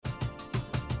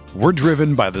We're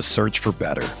driven by the search for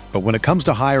better. But when it comes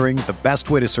to hiring, the best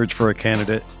way to search for a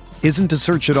candidate isn't to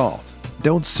search at all.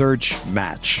 Don't search,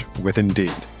 match with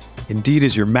Indeed. Indeed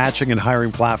is your matching and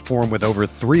hiring platform with over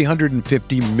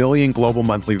 350 million global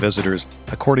monthly visitors,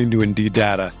 according to Indeed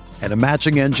data, and a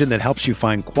matching engine that helps you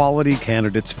find quality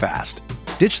candidates fast.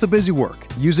 Ditch the busy work.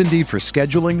 Use Indeed for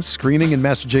scheduling, screening, and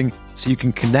messaging so you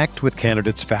can connect with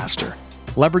candidates faster.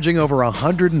 Leveraging over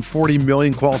 140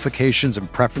 million qualifications and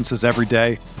preferences every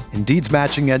day, Indeed's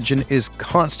matching engine is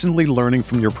constantly learning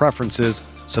from your preferences,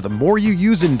 so the more you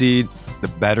use Indeed, the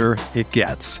better it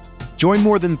gets. Join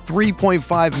more than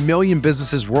 3.5 million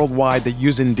businesses worldwide that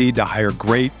use Indeed to hire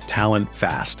great talent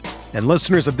fast. And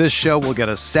listeners of this show will get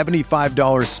a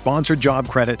 $75 sponsored job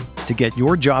credit to get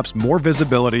your jobs more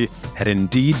visibility at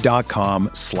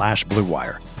Indeed.com/Blue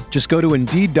Wire. Just go to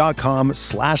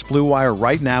Indeed.com/Blue Wire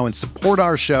right now and support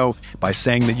our show by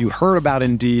saying that you heard about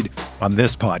Indeed on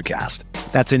this podcast.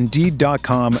 That's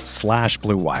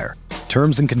Indeed.com/Blue Wire.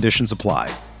 Terms and conditions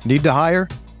apply. Need to hire?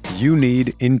 You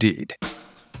need Indeed.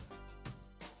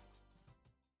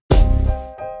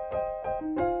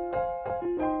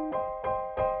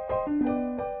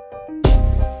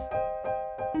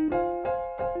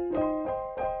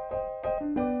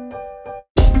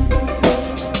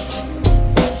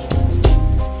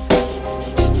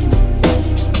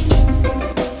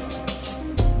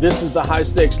 This is the High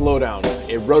Stakes Lowdown,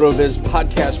 a RotoViz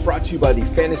podcast brought to you by the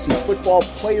Fantasy Football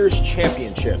Players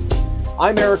Championship.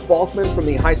 I'm Eric Balkman from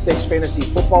the High Stakes Fantasy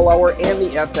Football Hour and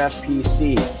the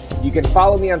FFPC. You can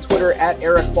follow me on Twitter at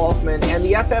Eric Balkman and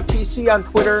the FFPC on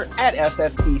Twitter at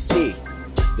FFPC.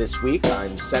 This week,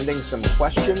 I'm sending some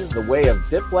questions the way of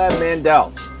Biplab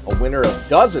Mandel, a winner of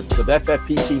dozens of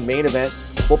FFPC main event,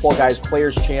 Football Guys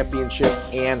Players Championship,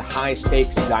 and High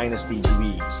Stakes Dynasty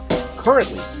leagues.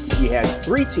 Currently, he has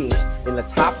 3 teams in the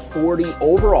top 40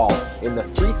 overall in the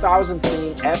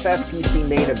 3,000-team FFPC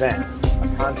main event, a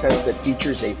contest that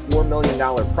features a $4 million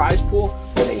prize pool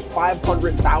with a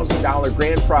 $500,000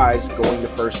 grand prize going to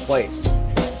first place.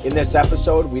 In this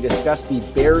episode, we discuss the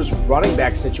Bears running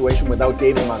back situation without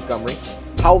David Montgomery,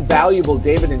 how valuable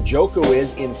David Njoku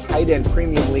is in tight end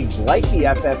premium leagues like the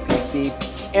FFPC,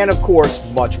 and of course,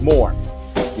 much more.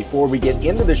 Before we get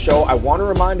into the show, I want to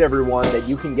remind everyone that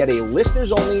you can get a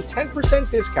listeners-only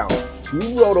 10% discount to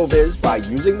RotoViz by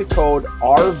using the code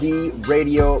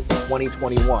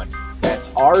RVRadio2021. That's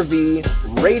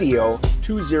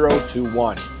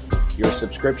RVRadio2021. Your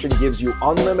subscription gives you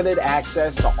unlimited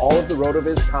access to all of the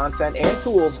RotoViz content and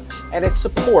tools, and it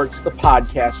supports the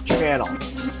podcast channel.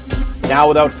 Now,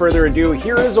 without further ado,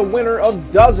 here is a winner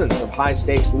of dozens of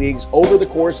high-stakes leagues over the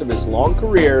course of his long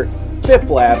career,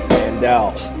 Biplab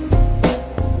Mandel.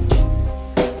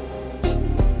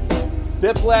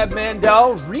 Biplab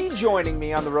Mandel rejoining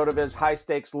me on the RotoViz High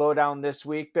Stakes Lowdown this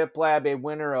week. Biplab, a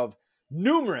winner of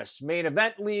numerous main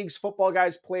event leagues, Football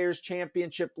Guys Players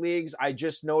Championship leagues. I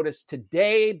just noticed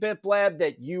today, Biplab,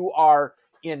 that you are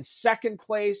in second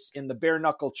place in the Bare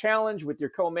Knuckle Challenge with your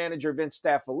co-manager Vince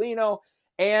Staffolino.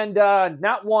 And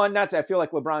not one, not two, I feel like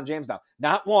LeBron James now.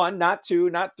 Not one, not two,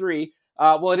 not three.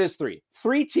 Well, it is 3.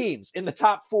 3 teams in the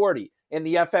top 40 in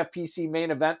the FFPC main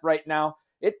event right now.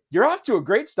 You're off to a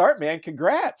great start, man.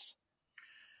 Congrats.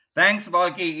 Thanks,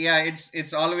 Balky. Yeah,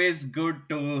 it's always good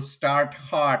to start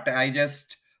hot. I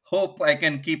just hope I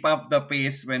can keep up the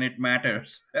pace when it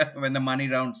matters, when the money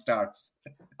round starts.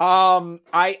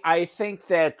 I think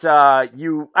that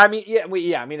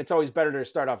it's always better to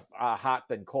start off hot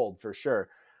than cold for sure.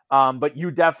 But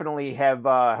you definitely have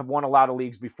won a lot of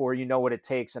leagues before. You know what it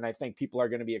takes, and I think people are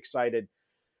going to be excited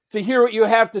to hear what you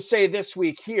have to say this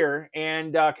week here.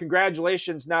 And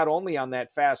congratulations not only on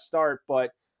that fast start,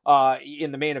 but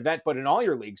in the main event, but in all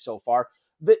your leagues so far.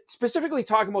 Specifically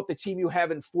talking about the team you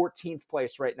have in 14th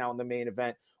place right now in the main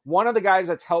event. One of the guys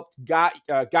that's helped got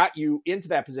you into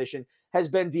that position has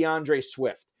been DeAndre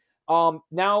Swift.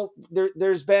 Now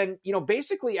there's been,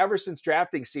 basically ever since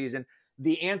drafting season,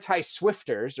 the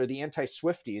anti-Swifters, or the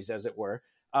anti-Swifties, as it were,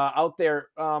 out there,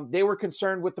 they were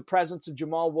concerned with the presence of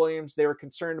Jamal Williams. They were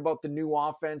concerned about the new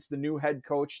offense, the new head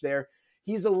coach there.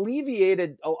 He's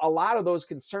alleviated a lot of those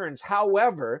concerns.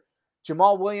 However,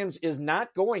 Jamal Williams is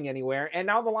not going anywhere, and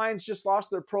now the Lions just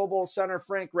lost their Pro Bowl center,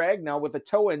 Frank Ragnow, with a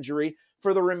toe injury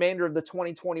for the remainder of the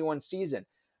 2021 season.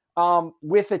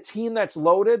 With a team that's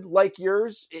loaded like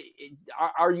yours,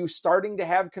 are you starting to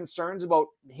have concerns about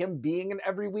him being an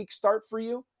every week start for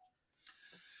you?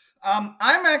 I'm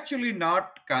actually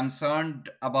not concerned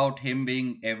about him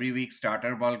being every week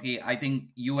starter, Balky. I think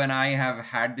you and I have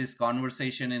had this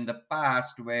conversation in the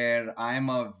past where I'm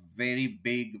a very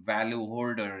big value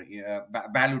holder,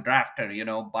 value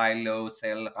drafter, buy low,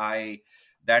 sell high.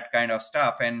 that kind of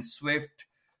stuff. And Swift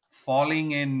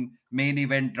falling in main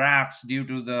event drafts due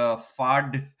to the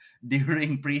FUD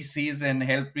during preseason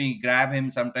helped me grab him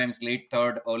sometimes late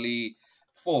third, early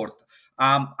fourth.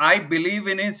 I believe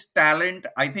in his talent.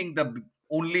 I think the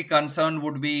only concern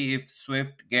would be if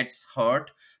Swift gets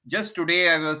hurt. Just today,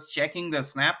 I was checking the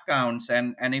snap counts,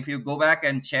 and if you go back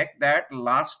and check that,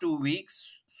 last 2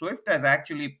 weeks, Swift has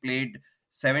actually played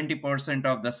 70%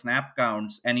 of the snap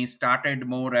counts, and he started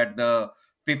more at the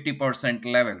 50%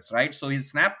 levels, right? So his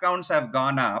snap counts have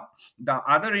gone up. The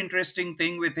other interesting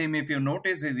thing with him, if you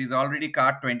notice, is he's already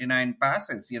caught 29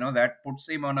 passes. That puts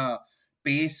him on a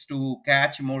pace to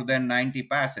catch more than 90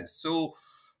 passes. So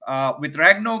with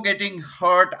Ragnow getting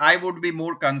hurt, I would be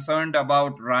more concerned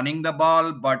about running the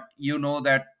ball, but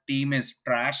that team is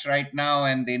trash right now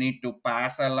and they need to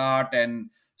pass a lot, and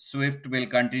Swift will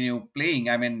continue playing.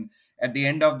 I mean, at the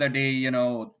end of the day,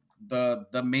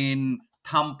 the main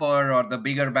thumper or the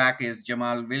bigger back is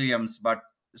Jamal Williams, but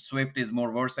Swift is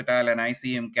more versatile, and I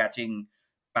see him catching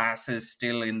passes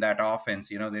still in that offense.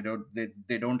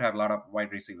 They don't have a lot of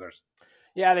wide receivers.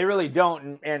 Yeah, they really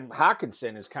don't. And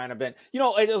Hockenson has kind of been,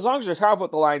 as long as we're talking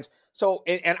about the lines. So,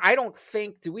 and I don't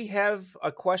think, do we have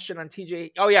a question on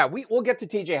TJ? Oh, yeah, we'll get to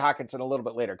TJ Hockenson a little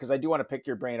bit later because I do want to pick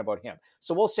your brain about him.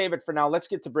 So we'll save it for now. Let's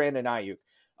get to Brandon Aiyuk.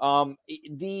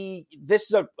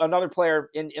 This is another player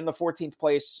in the 14th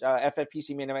place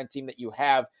FFPC main event team that you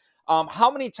have. How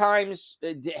many times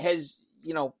has,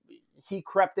 he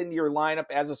crept into your lineup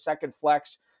as a second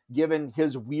flex, given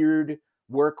his weird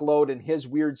workload and his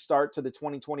weird start to the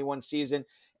 2021 season?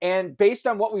 And based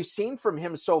on what we've seen from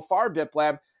him so far,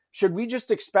 Biplab, should we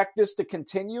just expect this to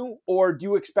continue, or do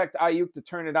you expect Aiyuk to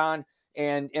turn it on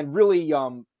and really,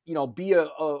 be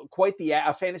quite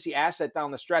a fantasy asset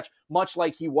down the stretch, much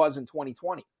like he was in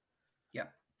 2020?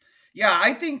 Yeah,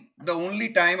 I think the only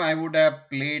time I would have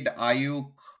played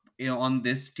Aiyuk on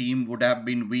this team would have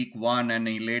been week 1, and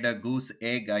he laid a goose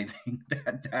egg, I think,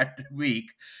 that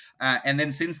week. And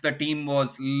then since the team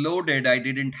was loaded, I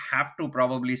didn't have to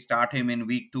probably start him in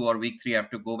week 2 or week 3. I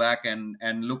have to go back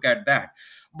and look at that.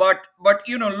 But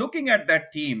looking at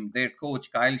that team, their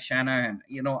coach, Kyle Shanahan,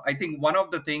 I think one of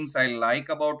the things I like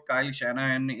about Kyle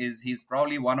Shanahan is he's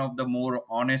probably one of the more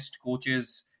honest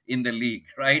coaches in the league,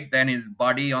 right? Than his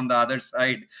buddy on the other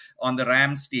side on the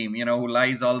Rams team, who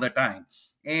lies all the time.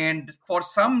 And for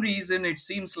some reason, it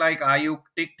seems like Aiyuk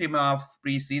ticked him off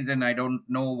preseason. I don't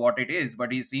know what it is,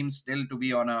 but he seems still to be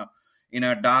in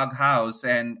a doghouse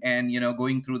and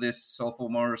going through this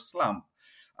sophomore slump.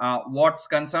 What's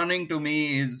concerning to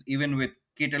me is even with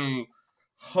Kittle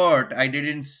hurt, I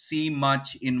didn't see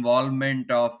much involvement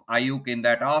of Aiyuk in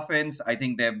that offense. I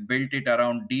think they've built it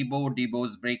around Debo.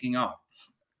 Debo's breaking off.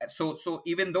 So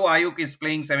even though Aiyuk is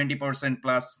playing 70%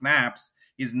 plus snaps,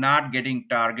 he's not getting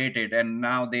targeted. And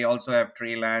now they also have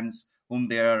Trey Lance, whom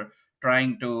they're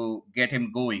trying to get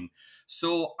him going.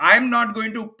 So I'm not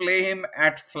going to play him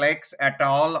at flex at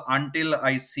all until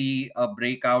I see a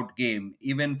breakout game.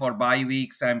 Even for bye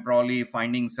weeks, I'm probably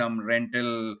finding some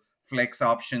rental flex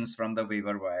options from the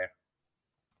waiver wire.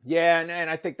 Yeah, and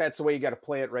I think that's the way you got to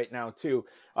play it right now too.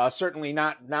 Certainly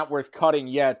not worth cutting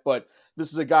yet, but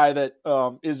this is a guy that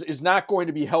is not going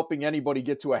to be helping anybody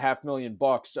get to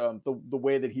 $500,000. The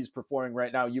way that he's performing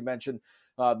right now. You mentioned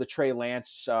the Trey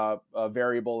Lance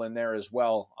variable in there as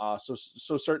well.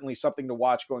 So certainly something to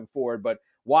watch going forward. But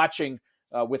watching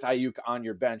with Aiyuk on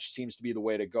your bench seems to be the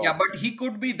way to go. Yeah, but he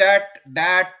could be that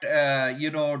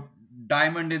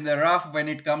diamond in the rough when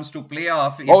it comes to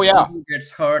playoff. If he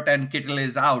gets hurt and Kittle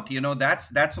is out,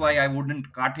 that's why I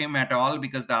wouldn't cut him at all,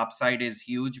 because the upside is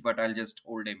huge, but I'll just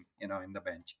hold him, in the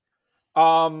bench.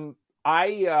 I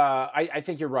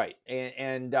think you're right.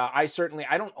 And I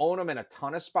don't own him in a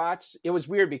ton of spots. It was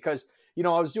weird because,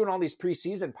 I was doing all these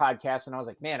preseason podcasts and I was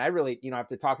like, man, I really,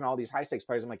 after talking to all these high stakes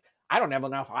players, I'm like, I don't have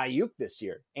enough Aiyuk this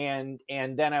year. And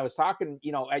then I was talking,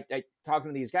 I talking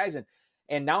to these guys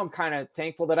and now I'm kind of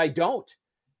thankful that I don't,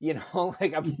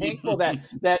 like I'm thankful that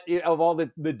of all the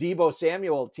Debo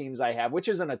Samuel teams I have, which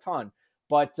isn't a ton,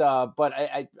 but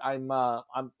I'm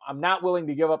not willing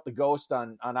to give up the ghost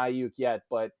on Aiyuk yet,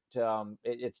 but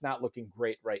it's not looking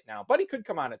great right now, but he could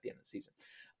come on at the end of the season.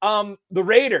 The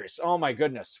Raiders, oh my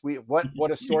goodness,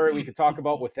 what a story we could talk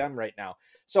about with them right now.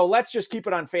 So let's just keep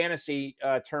it on fantasy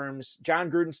terms. John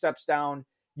Gruden steps down.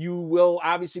 You will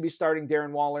obviously be starting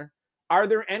Darren Waller. Are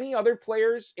there any other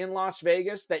players in Las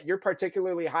Vegas that you're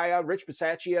particularly high on? Rich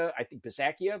Bisaccia, I think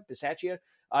Bisaccia.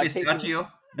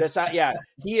 Yeah,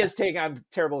 he is taking. I'm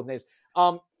terrible with names.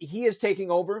 He is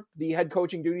taking over the head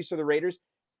coaching duties for the Raiders.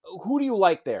 Who do you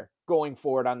like there going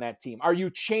forward on that team? Are you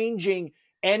changing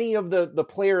any of the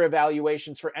player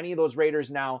evaluations for any of those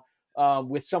Raiders now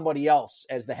with somebody else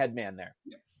as the head man there?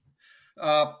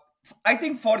 Uh, I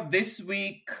think for this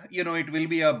week, it will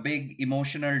be a big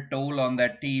emotional toll on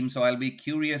that team. So I'll be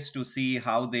curious to see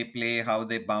how they play, how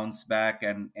they bounce back,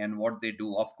 and what they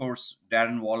do. Of course,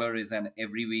 Darren Waller is an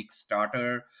every week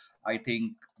starter. I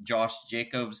think Josh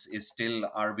Jacobs is still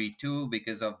RB2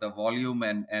 because of the volume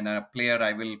and a player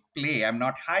I will play. I'm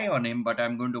not high on him, but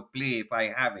I'm going to play if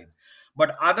I have him.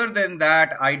 But other than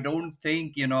that, I don't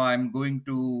think, I'm going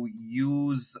to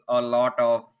use a lot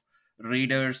of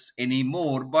Raiders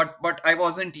anymore, but I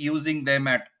wasn't using them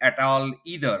at all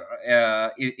either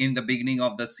in the beginning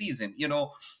of the season.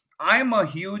 I'm a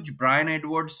huge Brian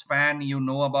Edwards fan. You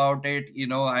know about it.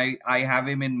 I have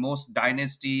him in most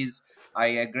dynasties. I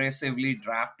aggressively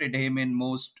drafted him in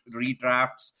most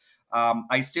redrafts.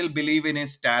 I still believe in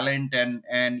his talent,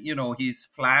 and he's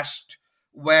flashed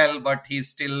well, but he's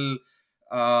still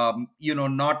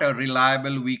not a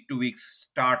reliable week to week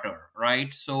starter,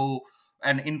 right? So,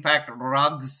 and in fact,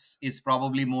 Ruggs is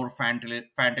probably more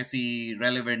fantasy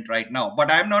relevant right now.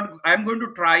 But I'm going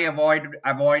to try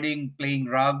avoiding playing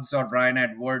Ruggs or Brian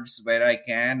Edwards where I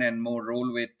can, and more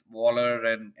roll with Waller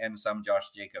and some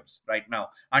Josh Jacobs right now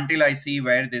until I see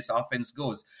where this offense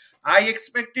goes. I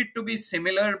expect it to be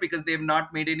similar because they've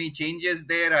not made any changes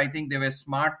there. I think they were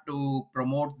smart to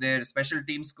promote their special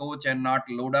teams coach and not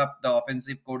load up the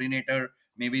offensive coordinator.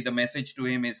 Maybe the message to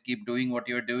him is keep doing what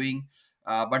you're doing.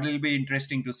 But it'll be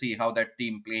interesting to see how that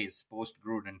team plays post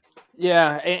Gruden.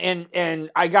 Yeah, and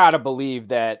I gotta believe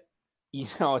that,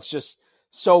 it's just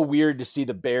so weird to see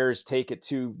the Bears take it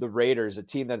to the Raiders, a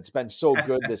team that's been so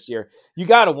good this year. You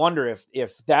got to wonder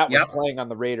if that was playing on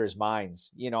the Raiders' minds,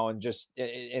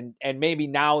 and maybe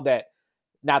now that,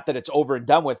 not that it's over and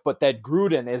done with, but that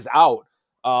Gruden is out.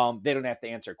 They don't have to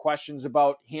answer questions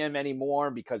about him anymore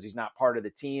because he's not part of the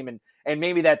team. And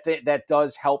maybe that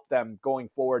does help them going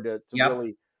forward to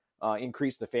really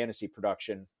increase the fantasy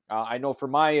production. I know for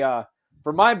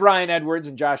my Brian Edwards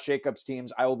and Josh Jacobs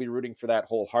teams, I will be rooting for that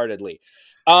wholeheartedly.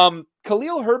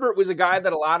 Khalil Herbert was a guy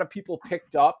that a lot of people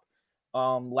picked up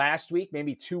last week,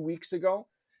 maybe 2 weeks ago.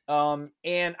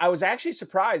 And I was actually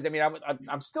surprised. I mean,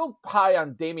 I'm still high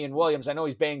on Damian Williams. I know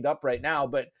he's banged up right now,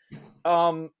 but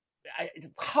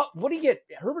what do you get?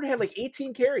 Herbert had like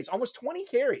 18 carries, almost 20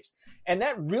 carries. And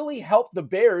that really helped the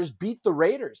Bears beat the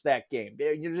Raiders that game.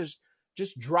 You're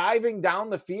just driving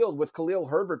down the field with Khalil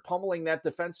Herbert pummeling that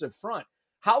defensive front.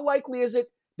 How likely is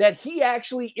it that he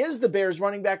actually is the Bears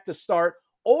running back to start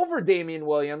over Damian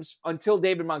Williams until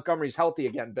David Montgomery's healthy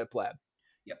again, Biplab?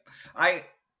 Yep.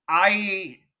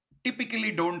 I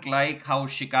typically don't like how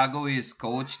Chicago is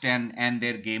coached and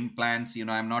their game plans.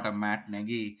 I'm not a Matt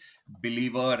Nagy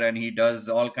believer, and he does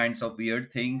all kinds of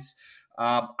weird things.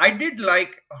 I did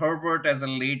like Herbert as a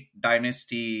late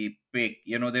dynasty pick.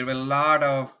 There were a lot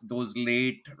of those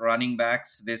late running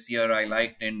backs this year I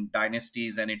liked in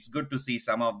dynasties, and it's good to see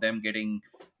some of them getting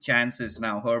chances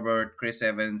now. Herbert, Chris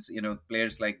Evans,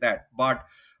 players like that. But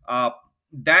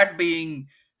that being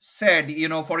said,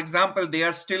 for example, they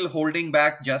are still holding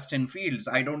back Justin Fields.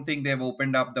 I don't think they've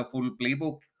opened up the full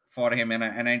playbook for him,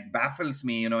 and it baffles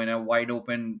me, in a wide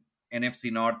open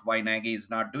NFC North, why Nagy is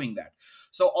not doing that.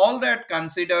 So all that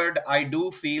considered, I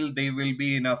do feel they will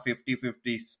be in a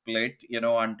 50-50 split,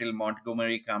 until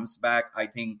Montgomery comes back. I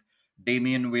think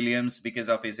Damian Williams, because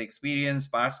of his experience,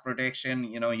 pass protection,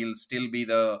 he'll still be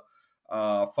the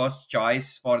first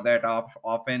choice for that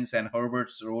offense, and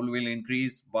Herbert's role will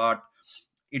increase, but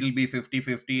it'll be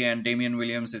 50-50, and Damian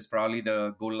Williams is probably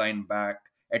the goal line back,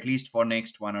 at least for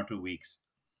next 1 or 2 weeks.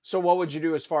 So what would you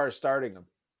do as far as starting him?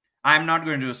 I'm not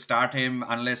going to start him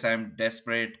unless I'm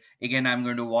desperate. Again, I'm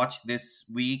going to watch this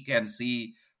week and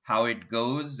see how it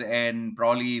goes and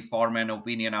probably form an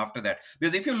opinion after that.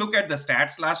 Because if you look at the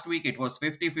stats last week, it was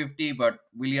 50-50, but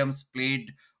Williams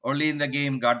played early in the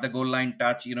game, got the goal line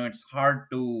touch. It's hard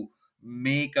to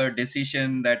make a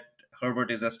decision that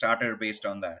Herbert is a starter based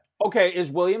on that. Okay, is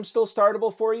Williams still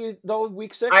startable for you, though,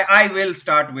 week 6? I will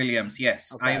start Williams,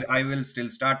 yes. Okay. I will still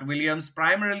start Williams,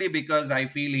 primarily because I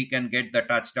feel he can get the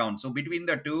touchdown. So between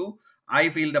the two, I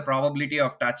feel the probability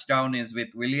of touchdown is with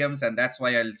Williams, and that's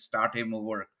why I'll start him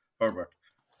over Herbert.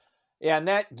 Yeah, and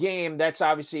that game, that's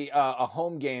obviously a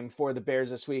home game for the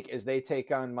Bears this week as they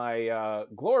take on my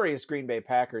glorious Green Bay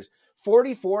Packers.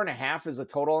 44.5 is the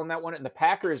total on that one, and the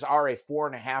Packers are a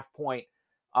 4.5 point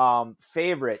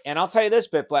favorite. And I'll tell you this,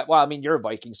 Biplab, well, I mean, you're a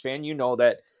Vikings fan. You know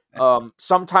that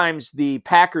sometimes the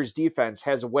Packers defense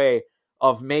has a way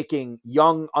of making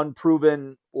young and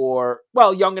unproven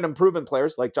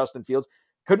players like Justin Fields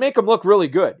could make them look really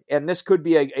good. And this could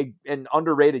be an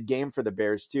underrated game for the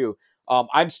Bears too.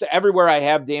 I'm everywhere I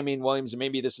have Damian Williams, and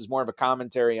maybe this is more of a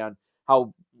commentary on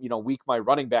how weak my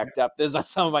running back depth is on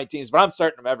some of my teams, but I'm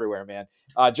starting him everywhere, man.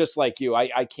 Just like you,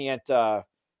 I can't.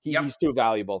 He's too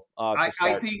valuable to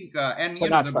start. I think,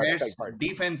 the Bears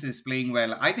defense is playing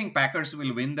well. I think Packers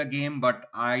will win the game, but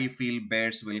I feel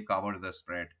Bears will cover the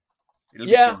spread. It'll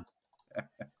be close.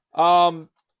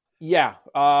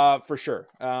 For sure.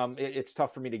 It's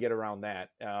tough for me to get around that.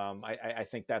 I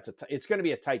think it's going to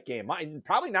be a tight game.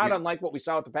 Probably not unlike what we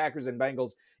saw with the Packers and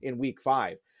Bengals in Week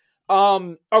 5.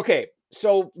 Okay.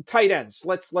 So tight ends,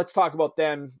 let's talk about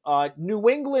them. New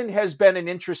England has been an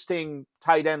interesting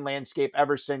tight end landscape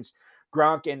ever since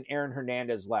Gronk and Aaron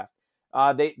Hernandez left.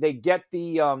 They get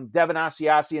the Devin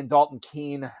Asiasi and Dalton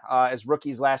Keene as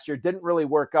rookies last year. Didn't really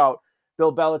work out.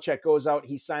 Bill Belichick goes out.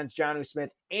 He signs Jonnu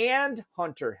Smith and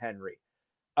Hunter Henry.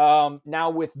 Now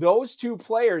with those two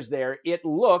players there, it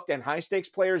looked, and high stakes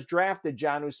players drafted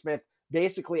Jonnu Smith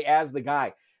basically as the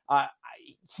guy.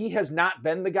 He has not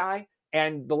been the guy.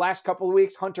 And the last couple of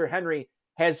weeks, Hunter Henry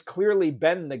has clearly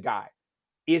been the guy.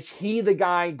 Is he the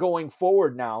guy going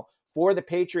forward now for the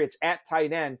Patriots at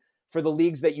tight end for the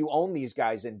leagues that you own these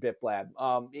guys in, BipLab?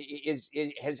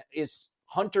 Is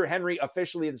Hunter Henry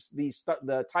officially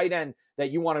the tight end that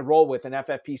you want to roll with in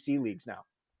FFPC leagues now?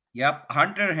 Yep.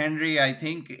 Hunter Henry, I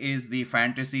think, is the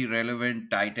fantasy relevant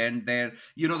tight end there.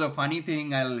 The funny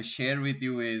thing I'll share with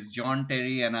you is John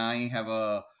Terry and I have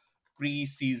a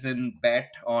pre-season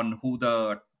bet on who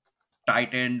the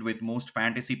tight end with most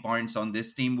fantasy points on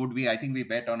this team would be. I think we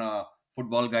bet on a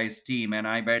Football Guys team, and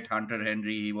I bet Hunter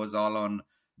Henry. He was all on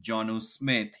Jonnu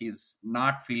Smith. He's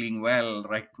not feeling well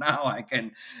right now, I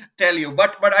can tell you.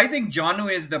 But I think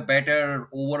Jonnu is the better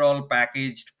overall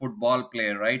packaged football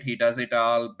player, right? He does it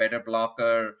all, better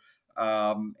blocker,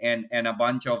 and a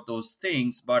bunch of those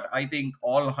things. But I think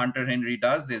all Hunter Henry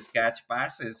does is catch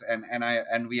passes,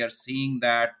 and we are seeing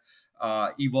that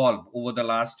evolve over the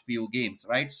last few games,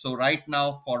 right? So right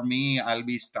now, for me, I'll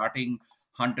be starting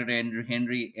Hunter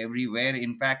Henry everywhere.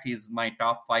 In fact, he's my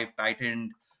top 5 tight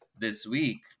end this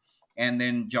week. And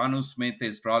then Jonnu Smith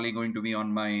is probably going to be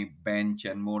on my bench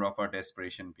and more of a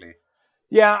desperation play.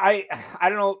 Yeah, I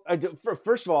don't know.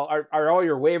 First of all, are all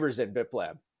your waivers at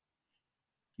BipLab?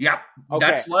 Yeah, okay.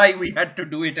 That's why we had to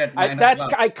do it at 9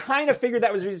 o'clock. I kind of figured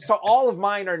that was the reason. So all of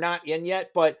mine are not in yet,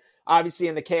 but obviously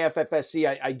in the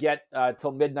KFFSC, I get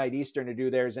till midnight Eastern to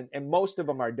do theirs, and most of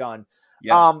them are done.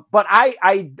 Yeah. But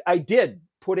I did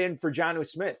put in for Jonnu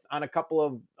Smith on a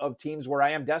couple of teams where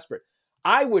I am desperate.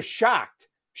 I was shocked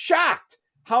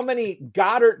how many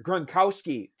Goddard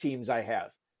Gronkowski teams I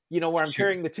have, where I'm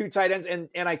carrying the 2 tight ends, and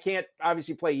I can't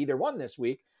obviously play either one this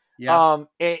week. Yeah.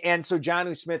 And so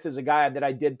Jonnu Smith is a guy that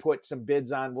I did put some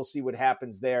bids on. We'll see what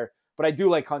happens there. But I do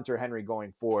like Hunter Henry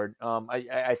going forward.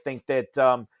 I think that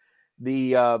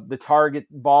the target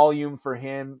volume for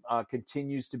him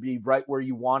continues to be right where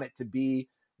you want it to be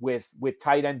with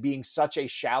tight end being such a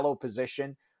shallow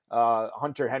position.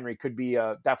 Hunter Henry could be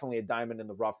definitely a diamond in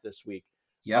the rough this week.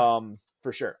 Yeah,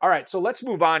 for sure. All right, so let's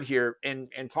move on here and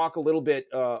talk a little bit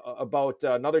about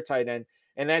another tight end,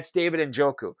 and that's David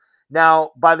Njoku.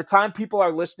 Now, by the time people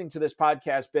are listening to this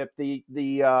podcast, Bip,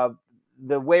 the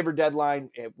waiver deadline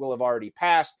will have already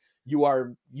passed.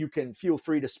 You can feel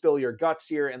free to spill your guts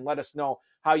here and let us know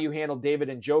how you handled David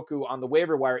Njoku on the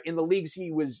waiver wire in the leagues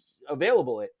he was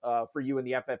available for you in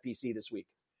the FFPC this week.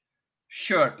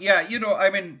 Sure. Yeah,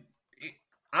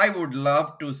 I would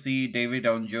love to see David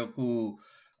Njoku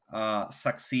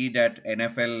succeed at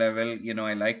NFL level.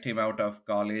 I liked him out of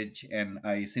college, and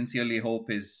I sincerely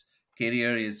hope his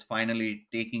career is finally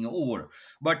taking over.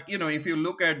 But, if you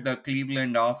look at the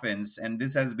Cleveland offense, and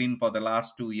this has been for the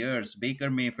last 2 years, Baker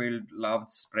Mayfield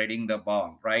loves spreading the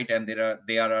ball, right? And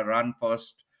they are a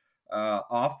run-first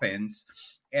offense.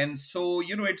 And so,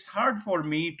 it's hard for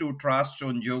me to trust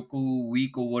Njoku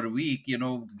week over week,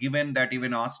 given that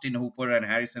even Austin Hooper and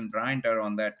Harrison Bryant are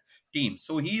on that team.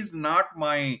 So he's not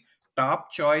my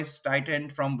top choice tight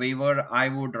end from waiver. I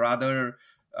would rather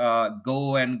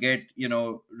go and get,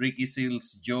 Ricky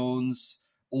Seals-Jones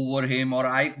over him, or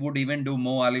I would even do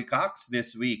Mo Alley-Cox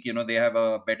this week. They have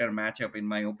a better matchup in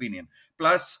my opinion.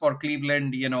 Plus for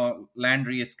Cleveland,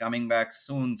 Landry is coming back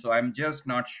soon. So I'm just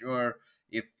not sure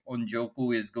if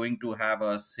Njoku is going to have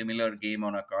a similar game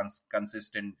on a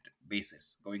consistent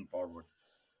basis going forward.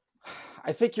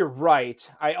 I think you're right.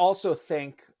 I also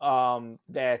think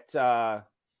that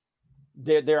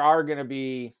there are going to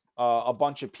be a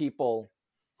bunch of people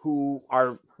who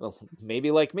are maybe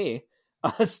like me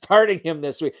starting him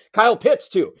this week. Kyle Pitts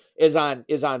too is on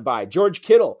bye. George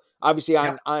Kittle obviously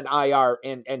on IR,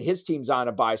 and his team's on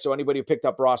a bye. So anybody who picked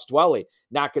up Ross Dwelly,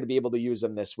 not going to be able to use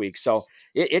him this week. So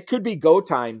it could be go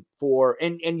time for,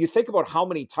 and you think about how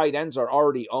many tight ends are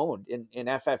already owned in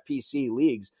FFPC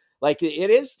leagues. Like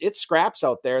it's scraps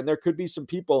out there, and there could be some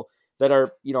people that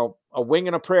are, a wing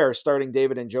and a prayer starting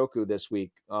David Njoku this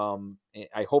week.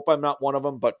 I hope I'm not one of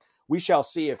them, but we shall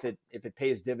see if it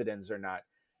pays dividends or not.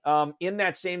 In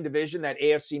that same division, that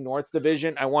AFC North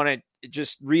division, I want to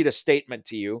just read a statement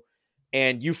to you,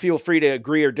 and you feel free to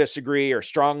agree or disagree or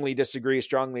strongly disagree,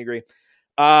 strongly agree.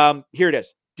 Here it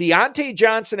is. Deontay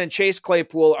Johnson and Chase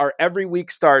Claypool are every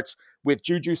week starts with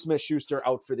Juju Smith-Schuster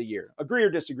out for the year. Agree or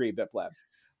disagree, Biplab?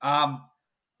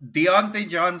 Deontay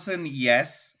Johnson,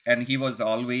 yes, and he was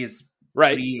always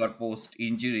pre or post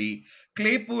injury.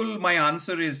 Claypool, my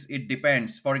answer is it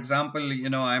depends. For example,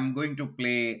 I'm going to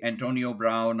play Antonio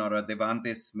Brown or a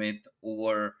Devontae Smith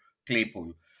over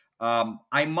Claypool.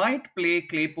 I might play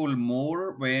Claypool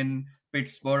more when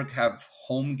Pittsburgh have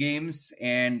home games,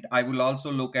 and I will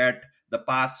also look at the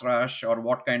pass rush or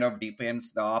what kind of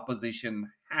defense the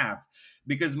opposition have,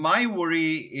 because my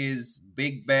worry is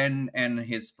Big Ben and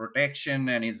his protection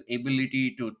and his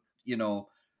ability to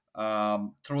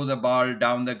throw the ball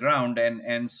down the ground,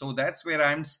 and so that's where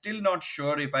I'm still not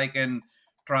sure if I can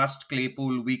trust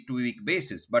Claypool week to week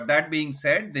basis. But that being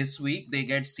said, this week they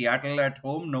get Seattle at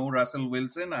home, no Russell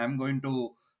Wilson. I'm going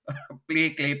to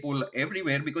play Claypool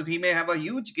everywhere because he may have a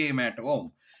huge game at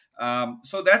home.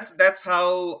 So that's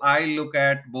how I look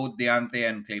at both Deontay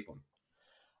and Claypool.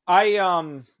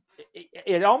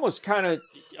 It almost kind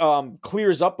of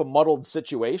clears up a muddled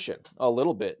situation a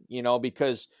little bit,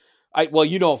 because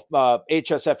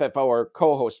HSFFO or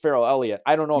co-host Farrell Elliott,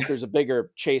 I don't know if there's a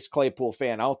bigger Chase Claypool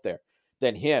fan out there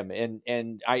than him.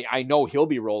 And I know he'll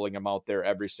be rolling him out there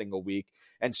every single week.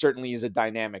 And certainly he's a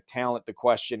dynamic talent. The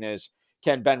question is,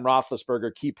 can Ben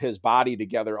Roethlisberger keep his body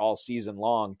together all season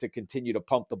long to continue to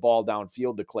pump the ball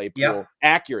downfield to Claypool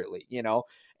accurately,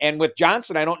 And with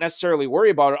Johnson, I don't necessarily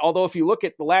worry about it. Although if you look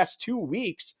at the last 2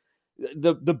 weeks,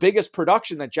 the biggest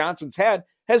production that Johnson's had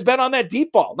has been on that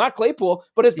deep ball, not Claypool,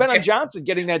 but it's been on Johnson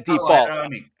getting that deep ball.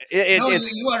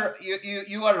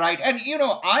 You are right. And,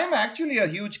 I'm actually a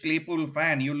huge Claypool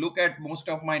fan. You look at most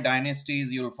of my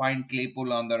dynasties, you'll find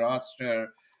Claypool on the roster.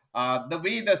 The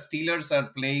way the Steelers are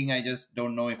playing, I just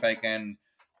don't know if I can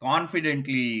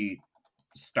confidently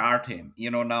start him.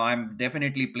 Now I'm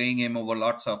definitely playing him over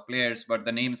lots of players, but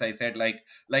the names I said, like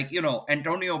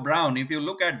Antonio Brown, if you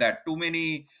look at that, too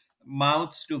many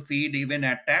mouths to feed even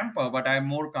at Tampa, but I'm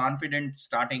more confident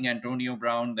starting Antonio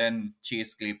Brown than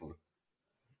Chase Claypool.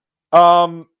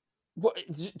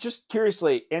 Just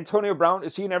curiously, Antonio Brown,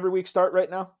 is he an every week start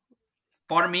right now?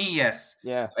 For me, yes.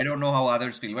 Yeah. I don't know how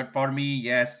others feel, but for me,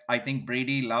 yes. I think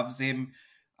Brady loves him.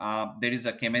 There is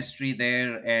a chemistry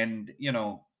there, and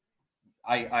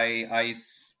I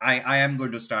am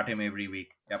going to start him every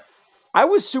week. Yep. I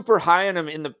was super high on him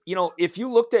in the, if you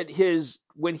looked at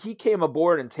when he came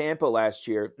aboard in Tampa last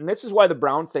year, and this is why the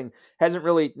Brown thing hasn't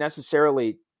really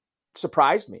necessarily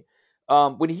surprised me.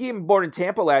 When he came aboard in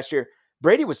Tampa last year,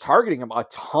 Brady was targeting him a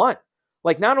ton.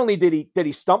 Like, not only did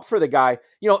he stump for the guy,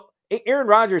 Aaron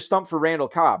Rodgers stumped for Randall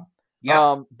Cobb.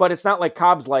 Yeah. But it's not like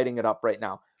Cobb's lighting it up right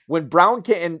now. When Brown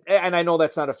came, and I know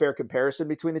that's not a fair comparison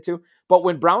between the two, but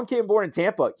when Brown came aboard in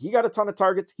Tampa, he got a ton of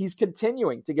targets. He's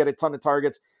continuing to get a ton of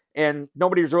targets, and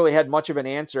nobody's really had much of an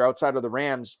answer outside of the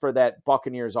Rams for that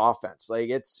Buccaneers offense. Like,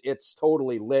 it's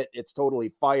totally lit. It's totally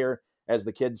fire, as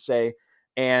the kids say.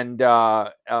 And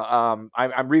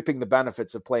I'm reaping the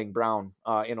benefits of playing Brown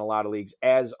in a lot of leagues,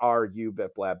 as are you,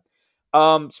 Biplab.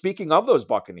 Speaking of those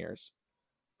Buccaneers,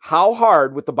 how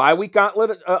hard, with the bye week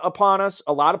gauntlet upon us,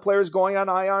 a lot of players going on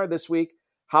IR this week,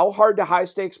 how hard do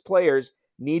high-stakes players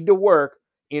need to work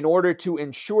in order to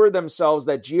ensure themselves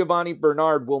that Giovanni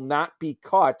Bernard will not be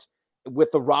cut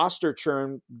with the roster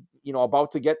churn,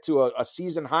 about to get to a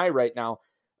season high right now,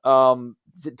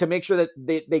 to make sure that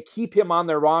they keep him on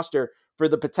their roster for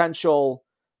the potential,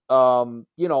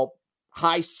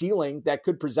 high ceiling that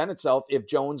could present itself if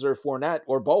Jones or Fournette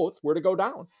or both were to go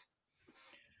down.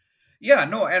 Yeah,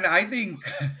 no, and I think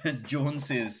Jones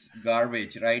is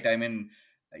garbage, right? I mean,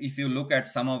 if you look at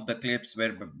some of the clips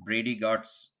where Brady got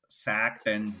sacked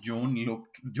and Jones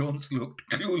looked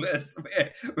clueless,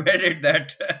 where did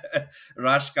that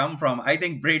rush come from? I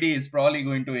think Brady is probably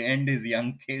going to end his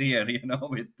young career,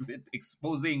 with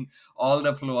exposing all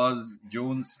the flaws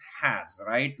Jones has.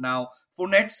 Right now,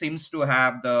 Fournette seems to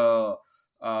have the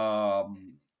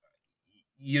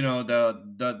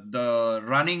the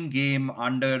running game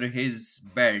under his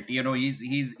belt.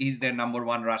 He's their number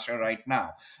one rusher right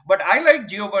now. But I like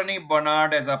Giovanni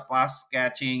Bernard as a pass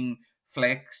catching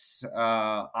flex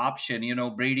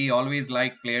option. Brady always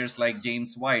liked players like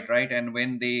James White, right? And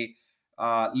when they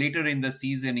later in the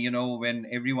season, when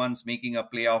everyone's making a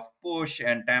playoff push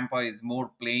and Tampa is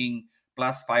more playing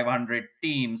plus 500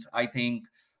 teams, I think,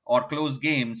 or close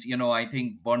games, I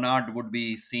think Bernard would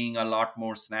be seeing a lot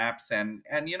more snaps, and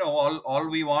all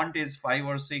we want is 5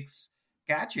 or 6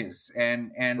 catches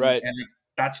and Right. a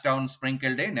touchdown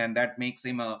sprinkled in, and that makes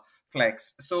him a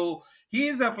flex. So he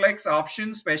is a flex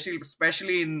option,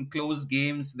 especially in close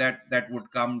games that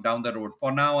would come down the road.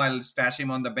 For now, I'll stash him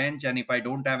on the bench, and if I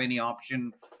don't have any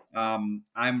option,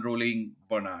 I'm rolling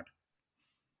Bernard.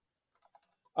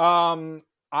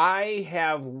 I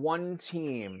have one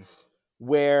team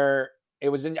where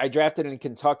I drafted in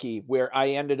Kentucky where I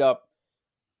ended up,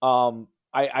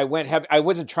 I went heavy. I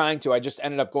wasn't trying to, I just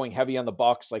ended up going heavy on the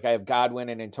Bucks. Like I have Godwin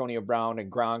and Antonio Brown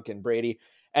and Gronk and Brady.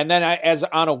 And then as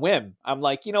on a whim, I'm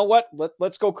like, you know what?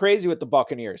 Let's go crazy with the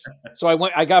Buccaneers. So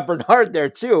I got Bernard there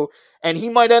too, and he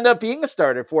might end up being a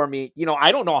starter for me.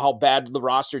 I don't know how bad the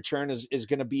roster churn is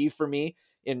going to be for me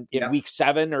in week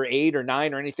 7 or 8 or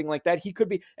 9 or anything like that. He could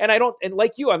be, and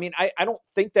like you, I mean, I don't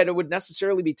think that it would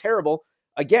necessarily be terrible.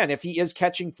 Again, if he is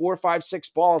catching 4, 5, 6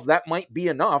 balls, that might be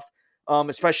enough.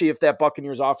 Especially if that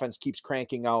Buccaneers offense keeps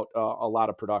cranking out a lot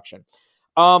of production.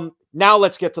 Now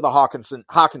let's get to the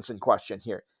Hockenson question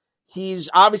here. He's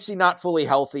obviously not fully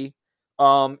healthy.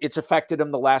 It's affected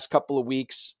him the last couple of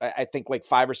weeks. I think like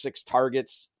 5 or 6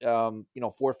 targets, 4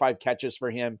 or 5 catches for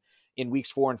him in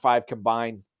weeks 4 and 5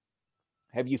 combined.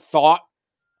 Have you thought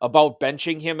about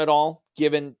benching him at all,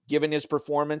 given his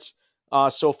performance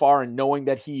so far and knowing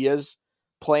that he is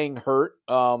playing hurt?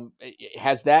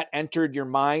 Has that entered your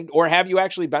mind, or have you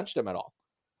actually benched him at all?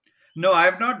 No,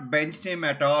 I've not benched him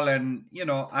at all. And,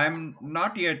 I'm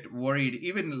not yet worried.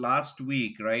 Even last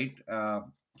week, right?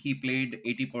 He played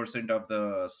 80% of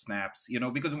the snaps,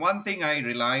 because one thing I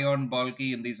rely on,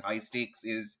 Bulky, in these high stakes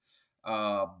is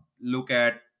look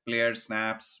at player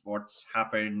snaps, what's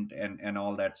happened, and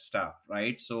all that stuff,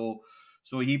 right? So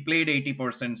he played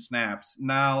 80% snaps.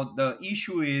 Now the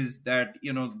issue is that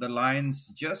the Lions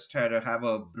just had to have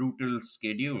a brutal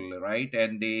schedule, right?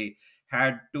 And they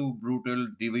had 2 brutal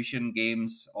division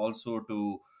games also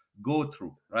to go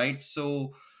through, right?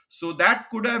 So that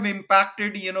could have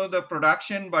impacted the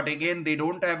production, but again, they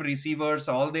don't have receivers.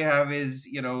 All they have is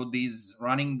these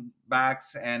running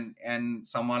backs and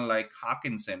someone like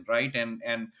Hockenson, right?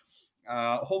 And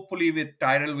hopefully with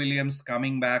Tyrell Williams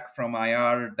coming back from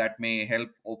IR, that may help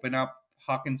open up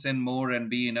Hockenson more and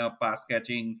be in a pass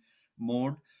catching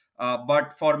mode.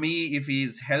 But for me, if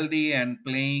he's healthy and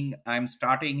playing, I'm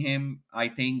starting him. I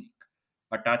think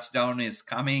a touchdown is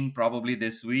coming probably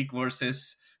this week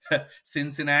versus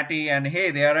Cincinnati. And hey,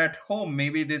 they are at home.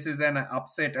 Maybe this is an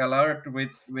upset alert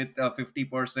with a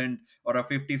 50% or a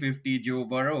 50-50 Joe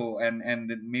Burrow,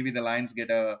 and maybe the Lions get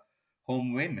a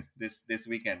home win this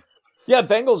weekend. Yeah,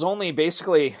 Bengals only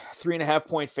basically 3.5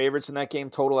 point favorites in that game,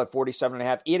 total at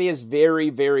 47.5. It is very,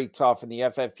 very tough in the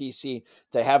FFPC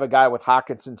to have a guy with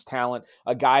Hockenson's talent,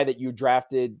 a guy that you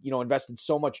drafted, invested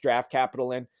so much draft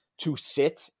capital in, to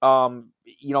sit.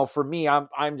 For me,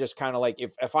 I'm just kind of like,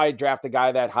 if I draft a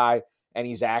guy that high and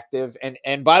he's active,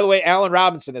 and by the way, Allen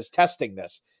Robinson is testing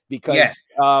this because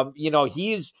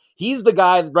yes. He's the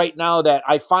guy right now that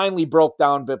I finally broke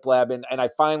down Biplab and I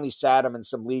finally sat him in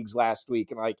some leagues last week,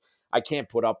 and like, I can't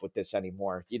put up with this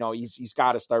anymore. He's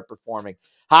got to start performing.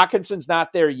 Hockenson's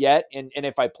not there yet. And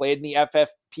if I played in the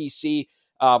FFPC,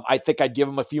 I think I'd give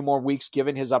him a few more weeks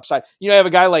given his upside. I have a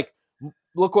guy like,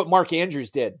 look what Mark Andrews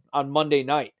did on Monday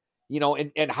night,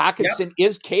 and Hockenson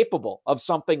is capable of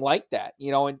something like that,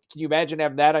 and can you imagine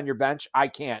having that on your bench? I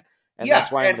can't. And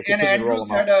that's why I'm going to continue to roll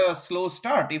him out. Andrews had a slow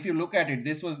start. If you look at it,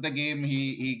 this was the game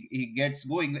he gets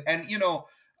going. And,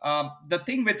 the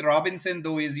thing with Robinson,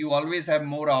 though, is you always have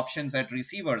more options at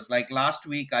receivers. Like last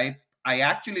week, I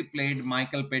actually played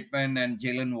Michael Pittman and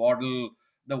Jalen Waddle.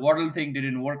 The Waddle thing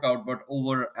didn't work out, but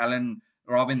over Allen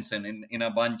Robinson in a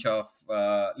bunch of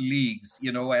leagues,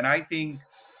 and I think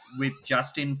with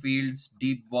Justin Fields'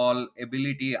 deep ball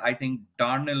ability, I think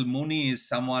Darnell Mooney is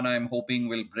someone I'm hoping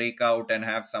will break out and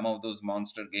have some of those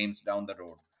monster games down the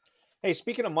road. Hey,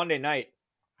 speaking of Monday night,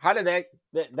 how did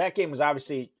that game was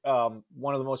obviously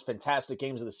one of the most fantastic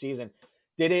games of the season.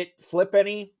 Did it flip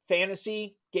any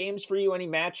fantasy games for you? Any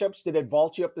matchups? Did it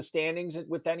vault you up the standings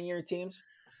with any of your teams?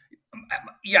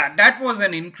 Yeah, that was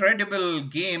an incredible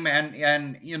game,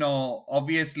 and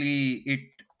obviously it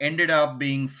ended up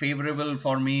being favorable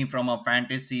for me from a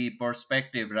fantasy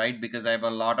perspective, right? Because I have a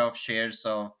lot of shares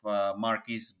of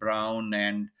Marquise Brown,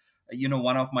 and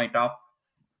one of my top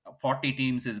 40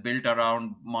 teams is built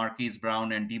around Marquise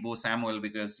Brown and Deebo Samuel,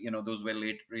 because, those were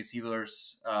late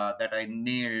receivers that I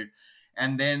nailed.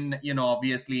 And then,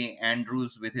 obviously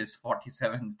Andrews with his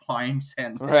 47 points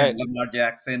and Lamar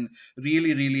Jackson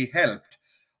really, really helped.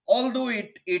 Although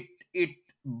it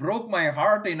broke my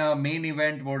heart in a main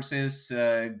event versus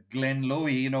Glenn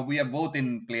Lowy. We are both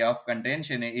in playoff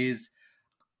contention.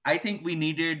 I think we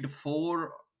needed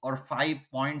 4 or 5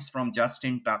 points from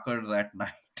Justin Tucker that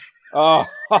night. Oh,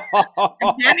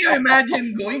 can you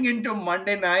imagine going into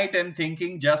Monday night and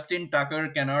thinking Justin Tucker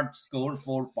cannot score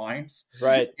 4 points?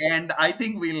 Right. And I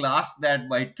think we lost that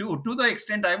by 2, to the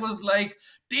extent I was like,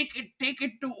 take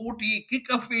it to OT, kick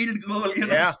a field goal,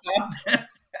 stop that.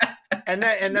 and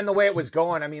then the way it was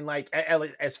going, I mean, like,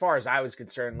 as far as I was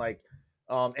concerned, like,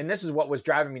 and this is what was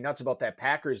driving me nuts about that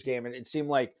Packers game. And it seemed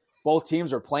like both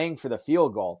teams were playing for the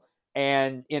field goal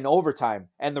and in overtime.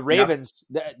 And the Ravens,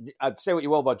 I'd say what you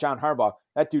will about John Harbaugh,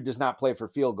 that dude does not play for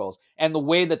field goals. And the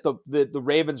way that the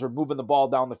Ravens were moving the ball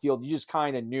down the field, you just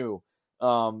kind of knew.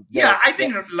 I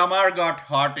think Lamar got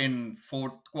hot in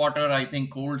fourth quarter. I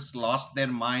think Colts lost their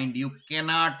mind. You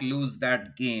cannot lose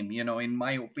that game, in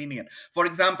my opinion. For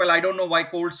example, I don't know why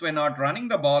Colts were not running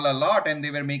the ball a lot, and they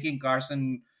were making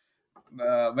Carson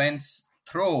Wentz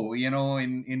throw,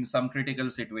 in some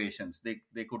critical situations.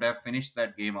 They could have finished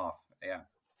that game off.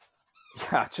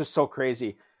 Yeah, it's just so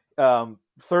crazy.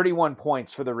 31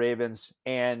 points for the Ravens,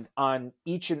 and on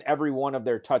each and every one of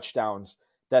their touchdowns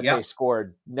that they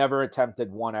scored, never attempted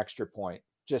one extra point.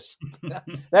 Just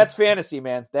that's fantasy,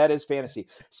 man. That is fantasy.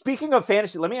 Speaking of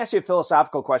fantasy, let me ask you a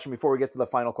philosophical question before we get to the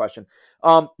final question.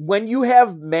 When you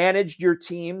have managed your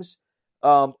teams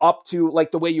up to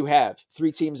like the way you have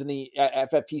 3 teams in the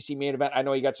FFPC main event, I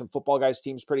know you got some football guys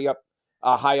teams pretty up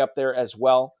high up there as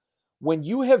well. When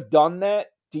you have done that,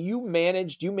 do you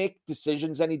make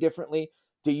decisions any differently?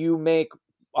 Do you make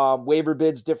waiver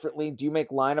bids differently? Do you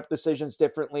make lineup decisions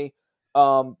differently?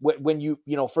 When you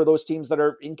for those teams that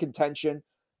are in contention,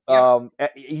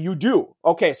 you do.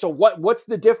 Okay. So what's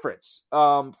the difference,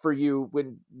 for you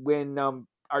when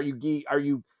are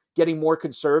you getting more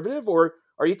conservative, or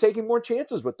are you taking more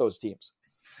chances with those teams?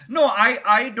 No,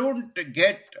 I don't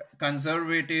get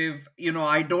conservative.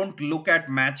 I don't look at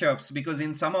matchups, because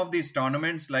in some of these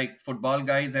tournaments like football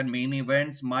guys and main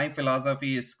events, my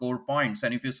philosophy is score points.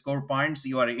 And if you score points,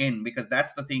 you are in, because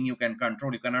that's the thing you can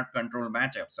control. You cannot control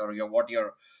matchups or what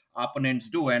your opponents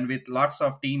do. And with lots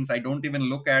of teams, I don't even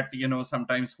look at,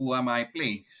 sometimes who am I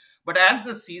playing. But as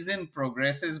the season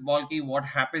progresses, Balky, what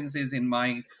happens is in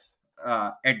my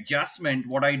adjustment,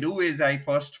 what I do is I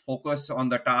first focus on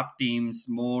the top teams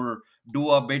more, do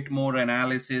a bit more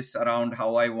analysis around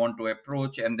how I want to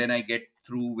approach, and then I get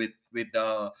through with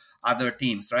the other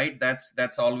teams, right?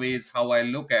 That's always how I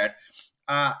look at.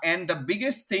 And the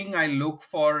biggest thing I look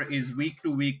for is week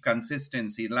to week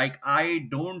consistency. Like, I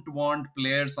don't want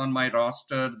players on my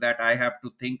roster that I have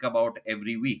to think about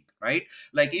every week, right?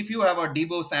 Like, if you have a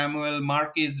Deebo Samuel,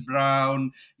 Marquise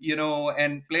Brown,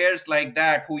 and players like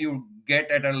that who you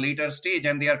get at a later stage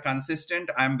and they are consistent,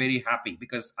 I'm very happy,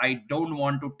 because I don't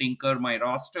want to tinker my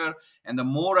roster. And the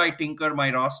more I tinker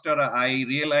my roster, I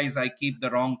realize I keep the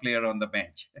wrong player on the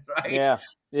bench, right? Yeah.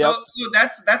 So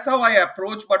that's how I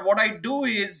approach. But what I do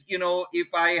is, if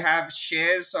I have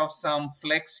shares of some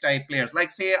flex type players,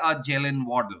 like say a Jalen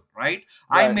Waddle, right?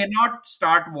 I may not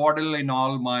start Waddle in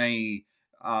all my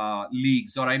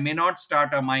leagues, or I may not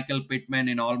start a Michael Pittman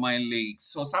in all my leagues.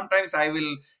 So sometimes I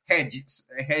will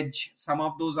hedge some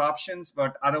of those options,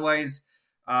 but otherwise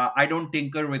I don't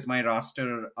tinker with my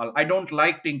roster. I don't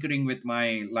like tinkering with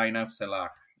my lineups a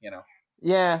lot,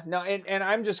 Yeah, no, and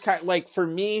I'm just kind of like, for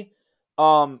me,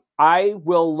 I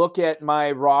will look at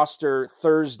my roster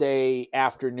Thursday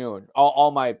afternoon,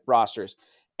 all my rosters,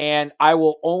 and I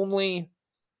will only,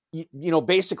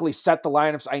 basically set the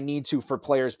lineups I need to for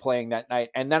players playing that night.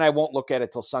 And then I won't look at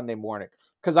it till Sunday morning,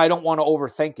 because I don't want to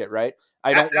overthink it. Right.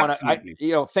 I don't want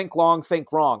to, think long,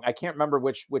 think wrong. I can't remember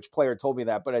which player told me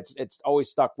that, but it's always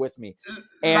stuck with me.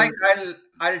 And like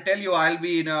I'll tell you, I'll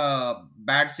be in a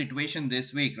bad situation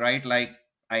this week, right? Like,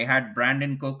 I had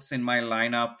Brandon Cooks in my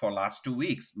lineup for last 2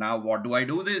 weeks. Now, what do I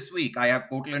do this week? I have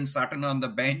Courtland Sutton on the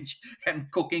bench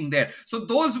and cooking there. So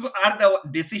those are the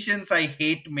decisions I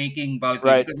hate making, Balky,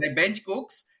 right? Because I bench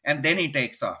Cooks and then he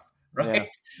takes off, right?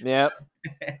 Yeah.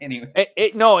 So,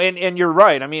 anyways. No, and you're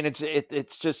right. I mean,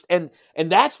 it's just, and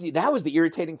that was the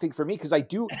irritating thing for me, because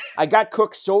I got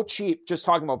Cooks so cheap. Just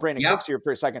talking about Brandon Cooks here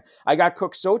for a second. I got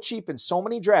Cooks so cheap in so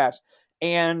many drafts,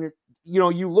 and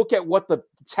you look at what the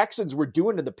Texans were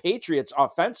doing to the Patriots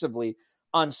offensively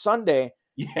on Sunday,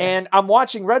 and I'm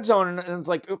watching Red Zone, and it's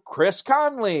like Chris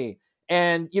Conley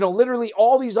and, literally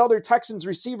all these other Texans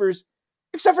receivers,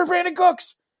 except for Brandon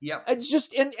Cooks. Yeah. It's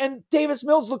just, and Davis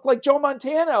Mills looked like Joe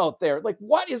Montana out there. Like,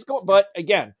 what is going, but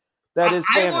again, that is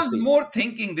fantasy. I was more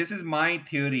thinking, this is my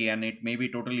theory and it may be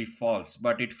totally false,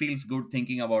 but it feels good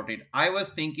thinking about it. I was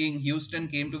thinking Houston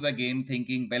came to the game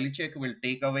thinking Belichick will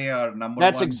take away our number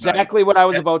That's one. That's exactly what I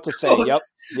was about to say. Yep.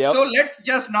 So let's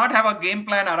just not have a game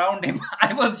plan around him.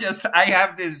 I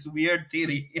have this weird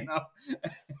theory,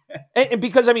 And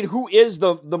because, who is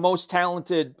the most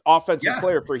talented offensive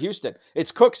player for Houston?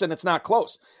 It's Cooks, and it's not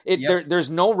close. There's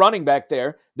no running back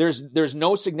there. There's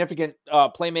no significant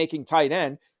playmaking tight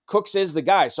end. Cooks is the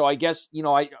guy. So I guess,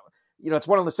 it's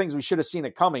one of those things we should have seen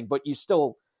it coming, but you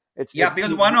still,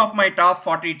 because one of my top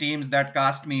 40 teams that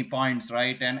cost me points,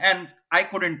 right? And I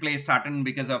couldn't play Sutton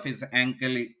because of his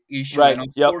ankle issue. Right. And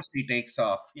of course he takes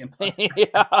off. Yeah.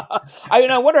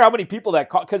 I wonder how many people that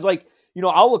call, because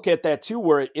I'll look at that too,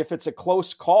 where if it's a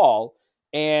close call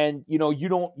and,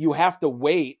 you have to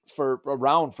wait for a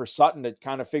round for Sutton to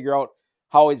kind of figure out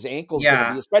how his ankle's going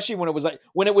to be, especially when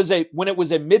it was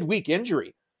a midweek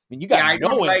injury. You got I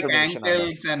don't like information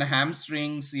ankles and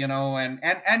hamstrings,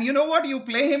 and you know what? You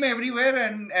play him everywhere,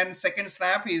 and second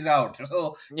snap he's out.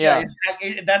 So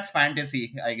that's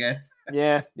fantasy, I guess.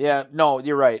 Yeah. No,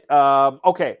 you're right.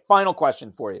 Okay, final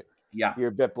question for you. Yeah, your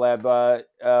BitBlab.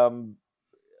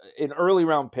 An early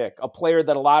round pick, a player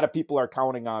that a lot of people are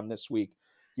counting on this week.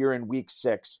 You're in week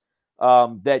 6,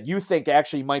 that you think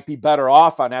actually might be better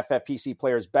off on FFPC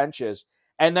players' benches.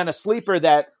 And then a sleeper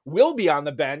that will be on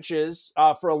the benches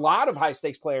for a lot of high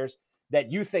stakes players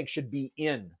that you think should be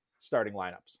in starting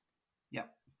lineups. Yeah.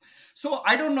 So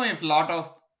I don't know if a lot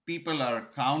of people are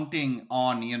counting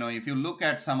on, if you look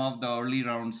at some of the early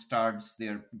round starts,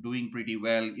 they're doing pretty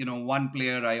well. One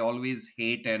player I always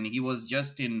hate, and he was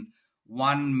just in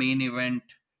one main event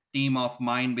team of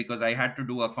mine because I had to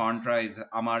do a contra, is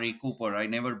Amari Cooper. I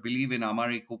never believe in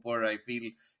Amari Cooper. I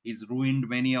feel he's ruined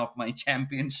many of my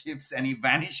championships and he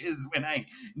vanishes when I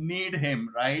need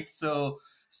him, right? So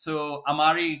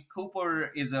Amari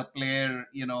Cooper is a player,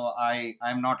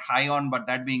 I'm not high on, but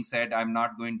that being said, I'm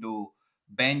not going to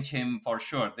bench him for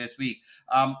sure this week.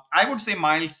 I would say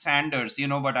Miles Sanders,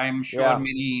 but I'm sure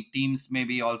many teams may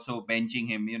be also benching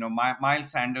him.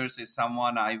 Miles Sanders is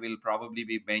someone I will probably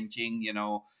be benching.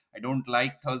 I don't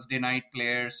like Thursday night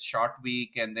players, short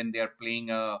week, and then they're playing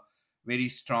a very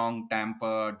strong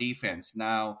Tampa defense.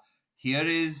 Now, here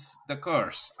is the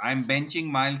curse. I'm benching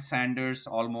Miles Sanders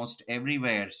almost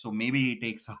everywhere, so maybe he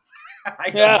takes off.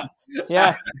 Yeah.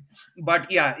 But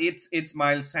it's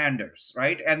Miles Sanders,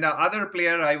 right? And the other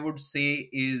player I would say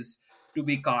is to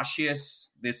be cautious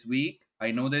this week.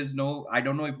 I know I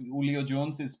don't know if Julio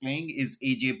Jones is playing, is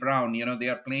AJ Brown. They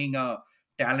are playing a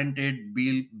talented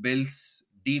Bills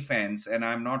defense, and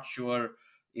I'm not sure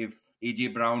if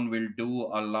AJ Brown will do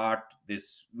a lot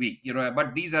this week,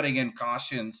 but these are again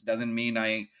cautions. Doesn't mean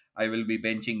I will be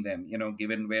benching them,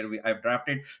 given where I've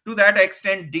drafted. To that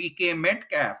extent, DK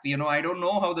Metcalf, I don't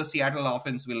know how the Seattle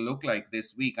offense will look like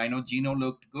this week. I know Geno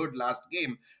looked good last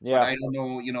game, but I don't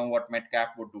know, what Metcalf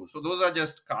would do. So those are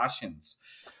just cautions.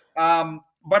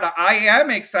 But I am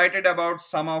excited about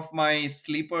some of my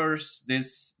sleepers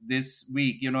this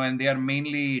week, and they are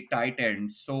mainly tight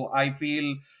ends. So I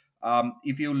feel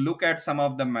if you look at some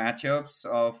of the matchups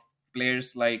of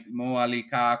players like Mo Ali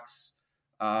Cox,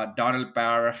 Donald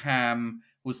Parham,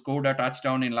 who scored a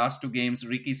touchdown in last 2 games,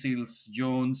 Ricky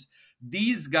Seals-Jones,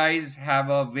 these guys have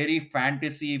a very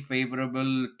fantasy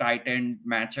favorable tight end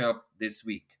matchup this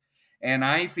week. And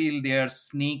I feel they are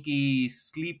sneaky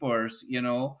sleepers,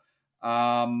 because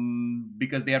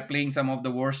they are playing some of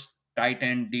the worst tight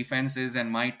end defenses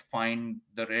and might find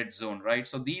the red zone, right?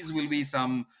 So these will be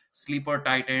some sleeper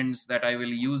tight ends that I will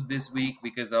use this week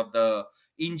because of the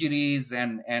injuries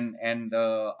and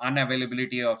the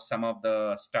unavailability of some of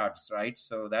the studs, right?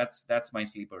 So that's my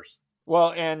sleepers.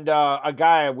 Well, and a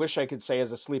guy I wish I could say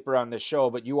is a sleeper on this show,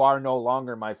 but you are no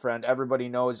longer, my friend. Everybody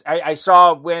knows. I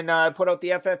saw when I put out the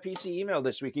FFPC email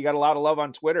this week, you got a lot of love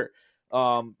on Twitter.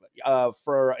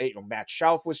 For Matt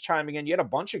Schauf was chiming in. You had a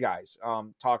bunch of guys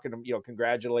talking to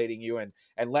congratulating you and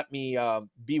let me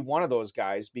be one of those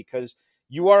guys, because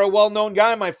you are a well-known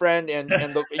guy, my friend, and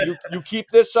you keep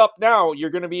this up now, you're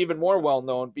going to be even more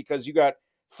well-known, because you got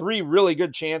 3 really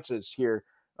good chances here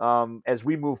as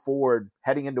we move forward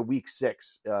heading into week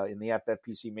 6 in the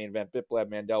FFPC main event. BitBlab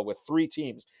Mandel with 3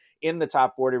 teams in the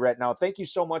top 40 right now. Thank you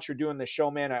so much for doing this show,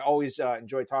 man. I always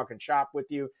enjoy talking shop with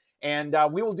you. And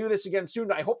we will do this again soon.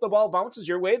 I hope the ball bounces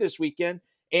your way this weekend.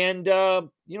 And,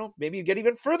 maybe you get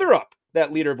even further up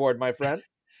that leaderboard, my friend.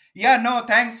 Yeah, no,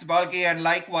 thanks, Balki. And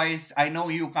likewise, I know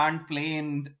you can't play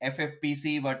in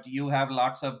FFPC, but you have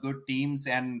lots of good teams,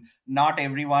 and not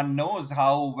everyone knows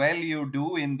how well you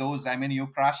do in those. I mean, you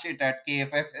crush it at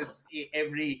KFFS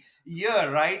every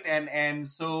year, right? And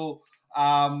so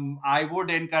I would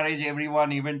encourage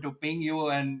everyone even to ping you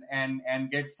and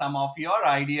get some of your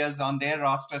ideas on their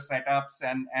roster setups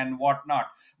and whatnot.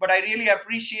 But I really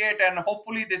appreciate, and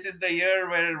hopefully this is the year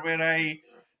where I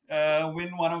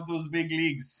win one of those big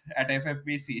leagues at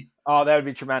FFPC. Oh, that would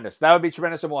be tremendous. That would be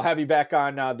tremendous. And we'll have you back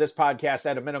on this podcast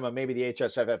at a minimum, maybe the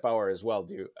HSFF hour as well,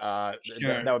 dude.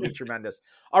 Sure. That would be tremendous.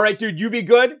 All right, dude, you be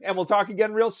good, and we'll talk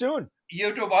again real soon.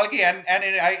 You too, Balki, and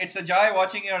it's a joy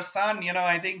watching your son.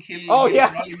 I think he'll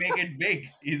yes. probably make it big.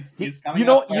 He's coming.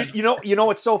 You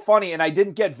know, it's so funny, and I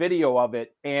didn't get video of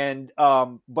it, and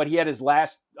but he had his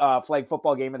last flag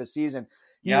football game of the season.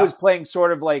 He was playing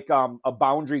sort of like a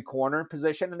boundary corner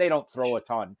position, and they don't throw a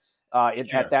ton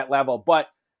at that level. But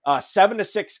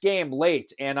 7-6 game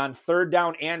late, and on 3rd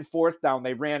down and 4th down,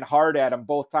 they ran hard at him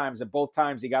both times, and both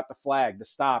times he got the flag, the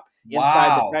stop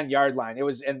inside the 10-yard line. It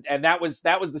was and that was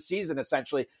the season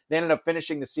essentially. They ended up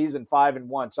finishing the season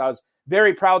 5-1. So I was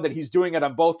very proud that he's doing it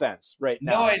on both ends right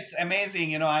now. No, it's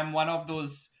amazing. I'm one of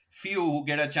those few who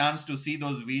get a chance to see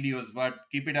those videos, but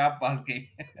keep it up, Balki.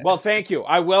 Well, thank you.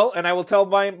 I will, and I will tell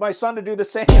my son to do the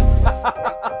same.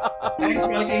 Thanks,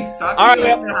 Balki. All right,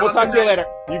 man. We'll talk to you later.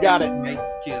 You got it. Bye.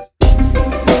 Cheers.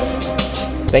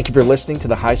 Thank you for listening to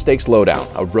the High Stakes Lowdown,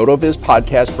 a RotoViz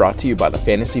podcast brought to you by the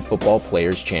Fantasy Football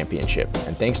Players Championship.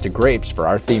 And thanks to Grapes for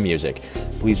our theme music.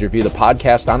 Please review the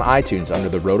podcast on iTunes under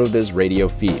the RotoViz radio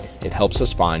feed. It helps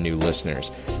us find new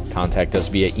listeners. Contact us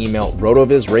via email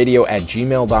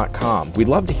rotovizradio@gmail.com. We'd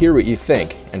love to hear what you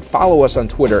think, and follow us on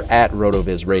Twitter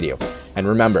 @RotoVizRadio. And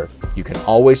remember, you can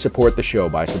always support the show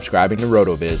by subscribing to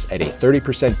RotoViz at a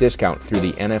 30% discount through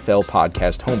the NFL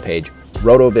podcast homepage,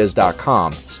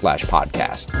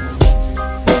 rotoviz.com/podcast.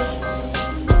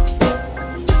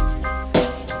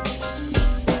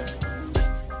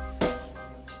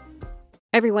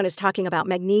 Everyone is talking about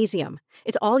magnesium.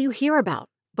 It's all you hear about.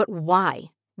 But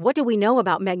why? What do we know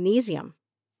about magnesium?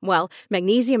 Well,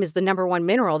 magnesium is the #1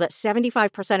 mineral that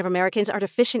 75% of Americans are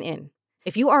deficient in.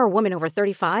 If you are a woman over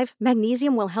 35,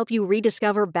 magnesium will help you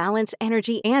rediscover balance,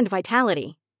 energy, and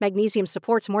vitality. Magnesium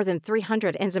supports more than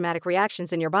 300 enzymatic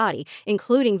reactions in your body,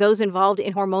 including those involved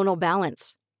in hormonal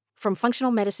balance. From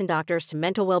functional medicine doctors to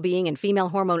mental well-being and female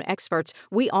hormone experts,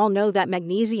 we all know that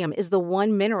magnesium is the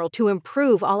one mineral to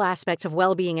improve all aspects of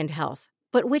well-being and health.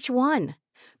 But which one?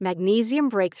 Magnesium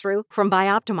Breakthrough from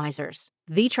Bioptimizers,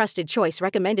 the trusted choice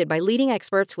recommended by leading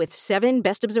experts with 7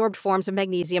 best-absorbed forms of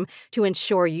magnesium to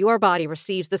ensure your body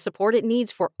receives the support it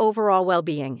needs for overall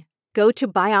well-being. Go to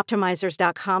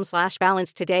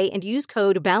bioptimizers.com/balance today and use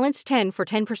code BALANCE10 for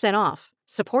 10% off.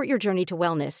 Support your journey to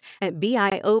wellness at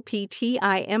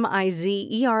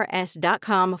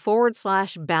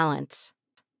bioptimizers.com/balance.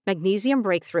 Magnesium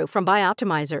Breakthrough from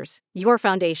Bioptimizers, your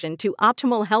foundation to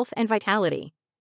optimal health and vitality.